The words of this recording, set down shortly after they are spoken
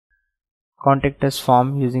contact us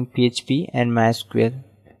form using PHP and MySQL.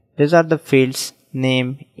 These are the fields: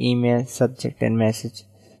 name, email, subject and message.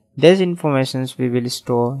 These informations we will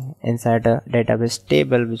store inside a database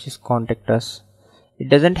table which is contact us. It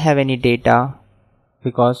doesn't have any data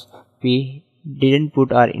because we didn't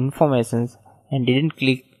put our informations and didn't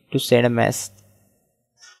click to send a message.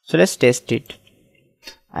 So let's test it.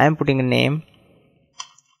 I am putting a name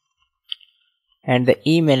and the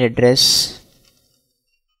email address,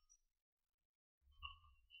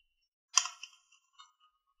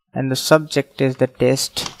 and the subject is the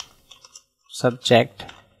test subject,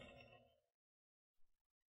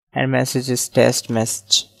 and message is test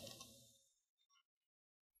message,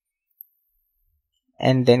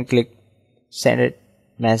 and then click send it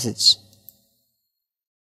message.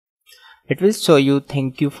 It will show you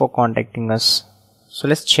thank you for contacting us. So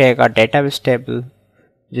let's check our database table,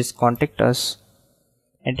 which is contact us,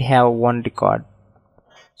 and have one record.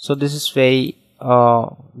 So this is very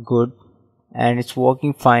good and it's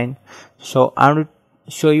working fine. So I want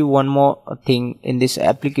to show you one more thing in this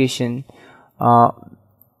application.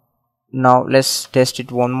 Now let's test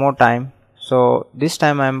it one more time. So this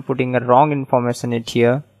time I'm putting a wrong information in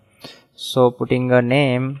here. So putting a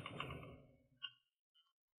name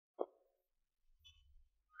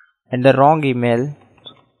and the wrong email,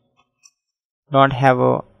 don't have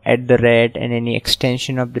a @ and any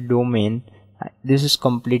extension of the domain. This is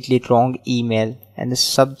completely wrong email, and the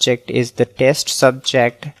subject is the test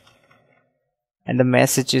subject, and the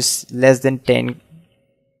message is less than 10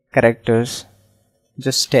 characters,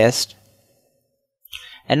 just test.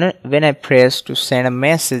 And when I press to send a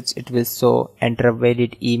message, it will show enter a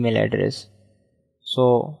valid email address.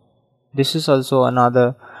 So this is also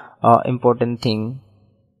another important thing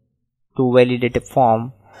to validate a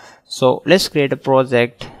form. So let's create a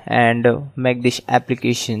project and make this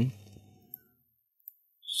application.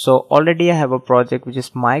 So already I have a project which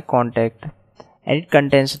is my contact, and it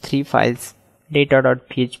contains 3 files: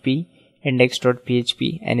 data.php,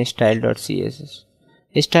 index.php and style.css.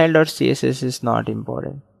 Style.css is not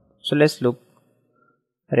important. So let's look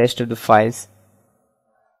rest of the files.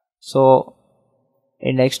 So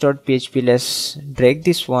index.php, let's drag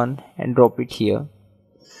this one and drop it here.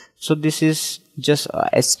 So this is just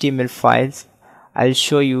HTML files. I'll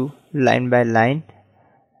show you line by line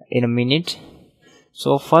in a minute.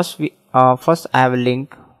 So first I have a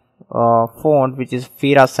link font which is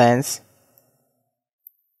Fira Sans,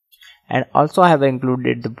 and also I have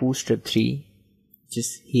included the Bootstrap 3 which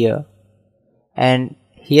is here, and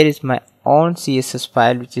here is my own CSS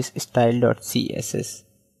file which is style.css,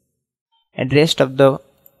 and rest of the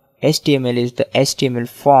HTML is the HTML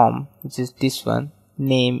form which is this one: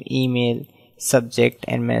 name, email, subject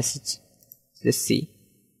and message. Let's see.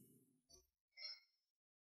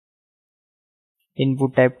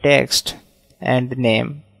 Input type text and the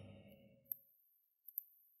name.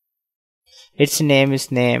 Its name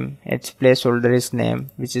is name, its placeholder is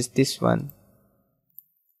name, which is this one.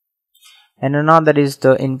 And another is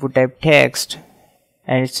the input type text,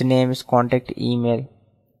 and its name is contact email,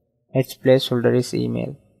 its placeholder is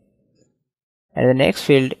email. And the next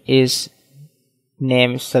field is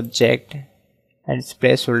name subject, and its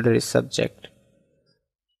placeholder is subject.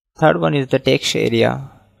 Third one is the text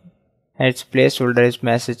area, and its placeholder is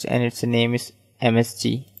message, and its name is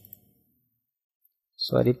MSG.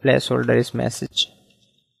 Sorry, placeholder is message.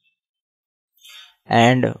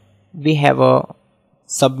 And we have a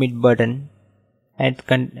submit button,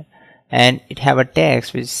 and it have a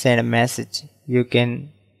text which send a message. You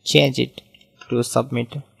can change it to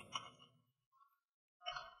submit.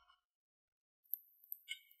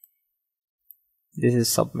 This is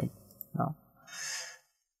submit now.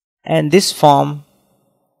 And this form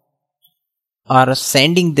are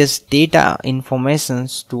sending this data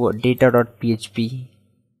informations to a data.php.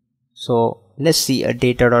 So let's see a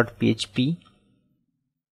data.php.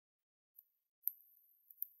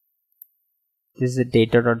 This is a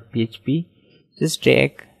data.php. Just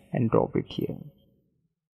drag and drop it here.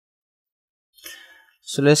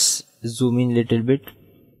 So let's zoom in a little bit.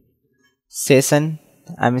 Session.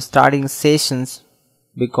 I'm starting sessions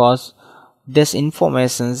because this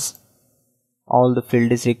informations, all the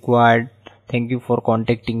field is required. Thank you for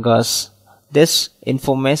contacting us. This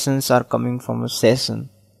informations are coming from a session,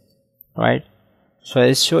 right? So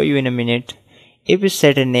I'll show you in a minute. If you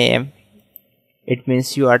set a name, it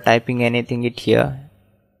means you are typing anything it here.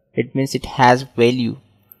 It means it has value,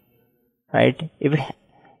 right?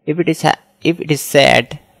 If it is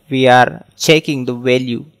set, we are checking the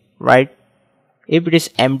value, right? If it is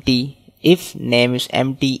empty, if name is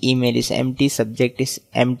empty, email is empty, subject is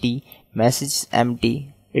empty, message is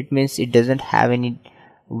empty, it means it doesn't have any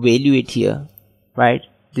value it here, right?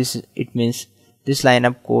 It means this line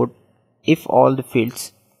of code, if all the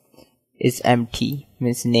fields is empty,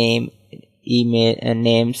 means name, email,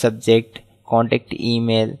 name, subject, contact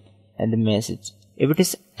email, and the message. If it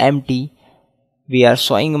is empty, we are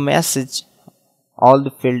showing a message all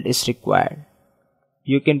the field is required.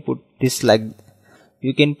 You can put this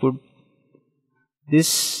you can put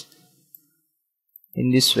this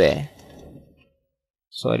in this way.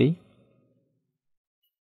 Sorry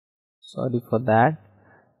for that.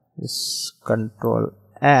 This Control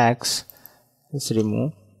X, just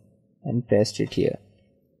remove and paste it here,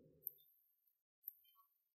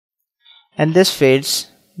 and this fades.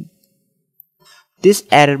 This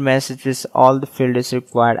error message with all the field is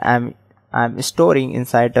required, I'm storing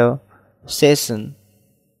inside a session,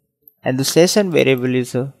 and the session variable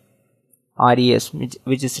is a res,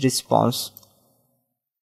 which is response.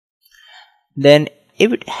 Then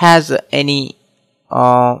if it has any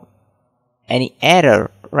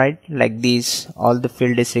error, right, like this, all the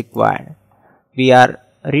field is required, we are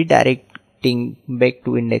redirecting back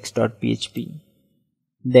to index.php.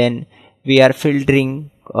 Then we are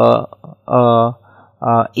filtering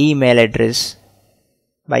email address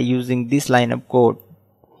by using this line of code.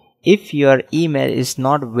 If your email is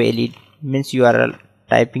not valid, means you are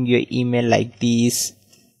typing your email like this,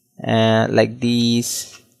 and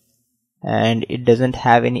it doesn't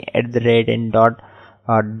have any @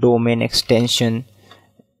 and domain extension,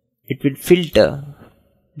 it will filter.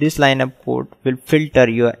 This line of code will filter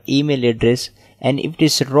your email address, and if it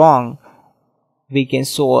is wrong, we can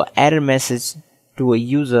show an error message to a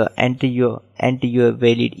user, enter your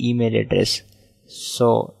valid email address.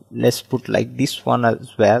 So let's put like this one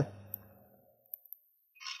as well.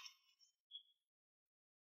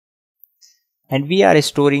 And we are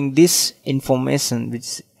storing this information,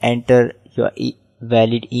 which enter your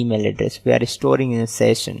valid email address. We are storing in a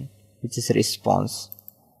session, which is response.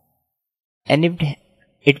 And if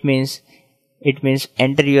it means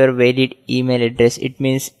enter your valid email address, it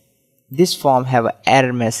means this form have an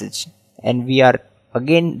error message, and we are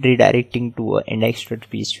again redirecting to a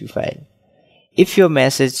index.php file. If your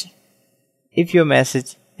message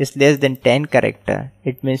is less than 10 character,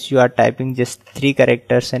 it means you are typing just 3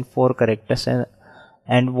 characters and 4 characters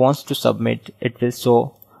and wants to submit, it will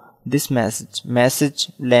show this message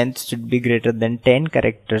length should be greater than 10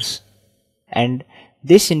 characters. And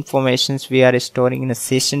this information we are storing in a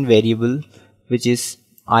session variable, which is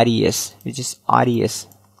res.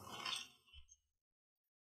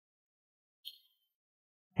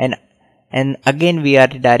 And again we are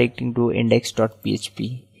redirecting to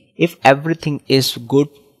index.php. If everything is good,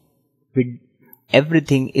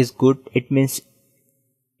 it means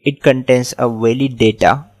it contains a valid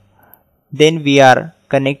data. Then we are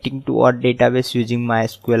connecting to our database using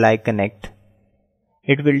MySQL I connect.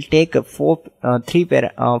 It will take a 4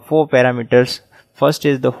 parameters. First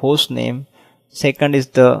is the host name, second is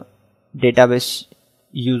the database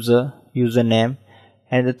username,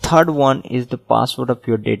 and the third one is the password of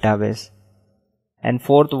your database, and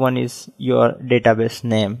fourth one is your database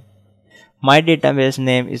name. My database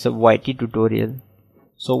name is a YT tutorial.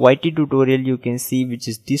 So YT tutorial you can see, which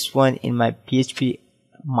is this one in my PHP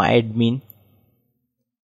MyAdmin.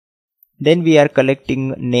 Then we are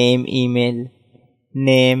collecting name, email,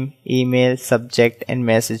 subject, and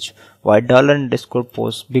message. Why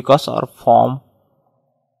 $_post? Because our form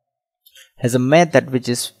has a method which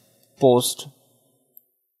is post.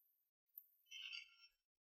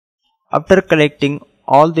 After collecting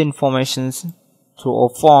all the informations through a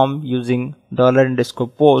form using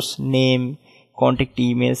 $_post, name, contact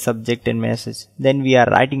email, subject, and message, then we are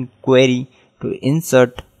writing query to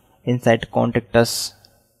insert inside contact us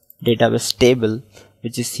database table,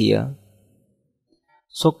 which is here.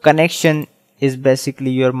 So connection is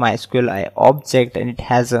basically your MySQL object, and it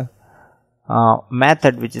has a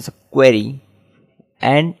method which is a query,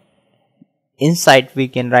 and inside we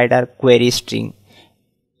can write our query string.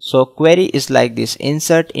 So query is like this: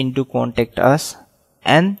 insert into contact us,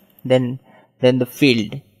 and then the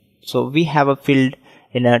field. So we have a field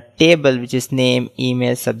in a table which is name,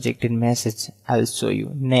 email, subject, and message. I will show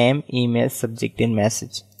you name, email, subject, and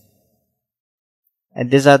message. And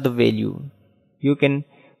these are the value. You can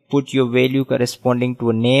put your value corresponding to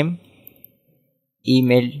a name,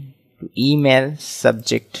 email to email,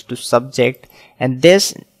 subject to subject, and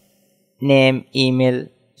this name, email,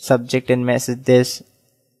 subject, and message, this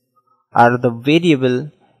are the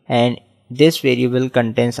variable, and this variable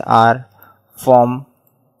contains our form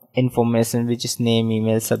information, which is name,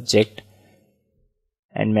 email, subject,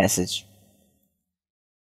 and message.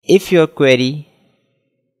 If your query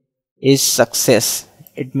is success,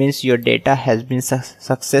 it means your data has been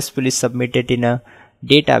successfully submitted in a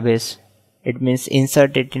database. It means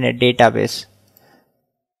inserted in a database.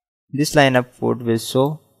 This line of code will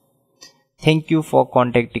show, thank you for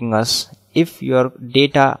contacting us. If your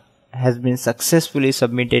data has been successfully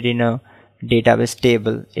submitted in a database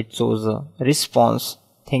table, it shows a response,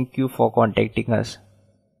 thank you for contacting us,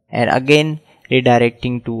 and again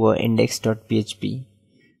redirecting to a index.php.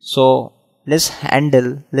 So let's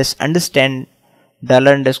understand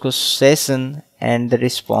 $_session and the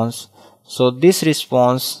response. So this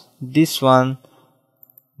response, this one,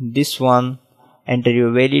 enter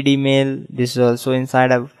your valid email. This is also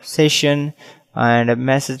inside of session, and a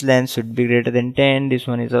message length should be greater than 10. This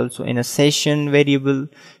one is also in a session variable.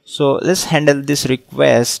 So let's handle this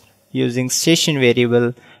request using session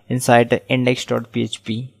variable inside the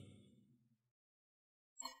index.php.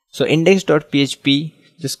 So index.php,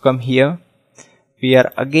 just come here. We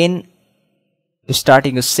are again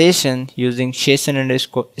starting a session using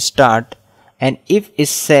session_start, and if is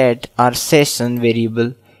set our session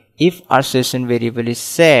variable. If our session variable is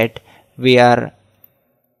set, we are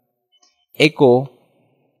echo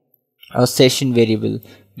a session variable,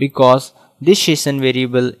 because this session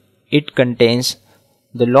variable, it contains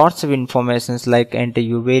the lots of informations like enter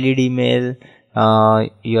your valid email,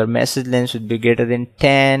 your message length should be greater than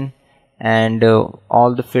 10, and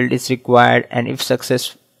all the field is required, and if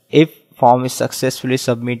form is successfully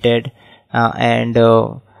submitted, and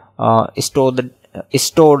store the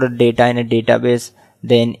data in a database,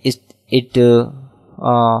 then it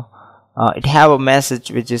have a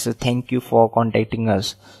message which is a thank you for contacting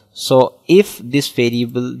us. So if this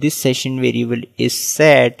session variable is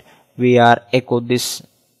set, we are echo this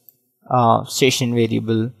session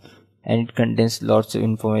variable, and it contains lots of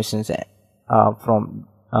information from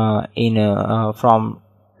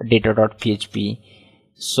data.php.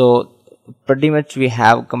 So pretty much we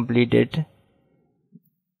have completed.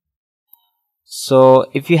 So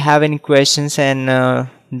if you have any questions and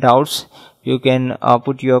doubts, you can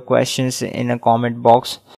put your questions in a comment box.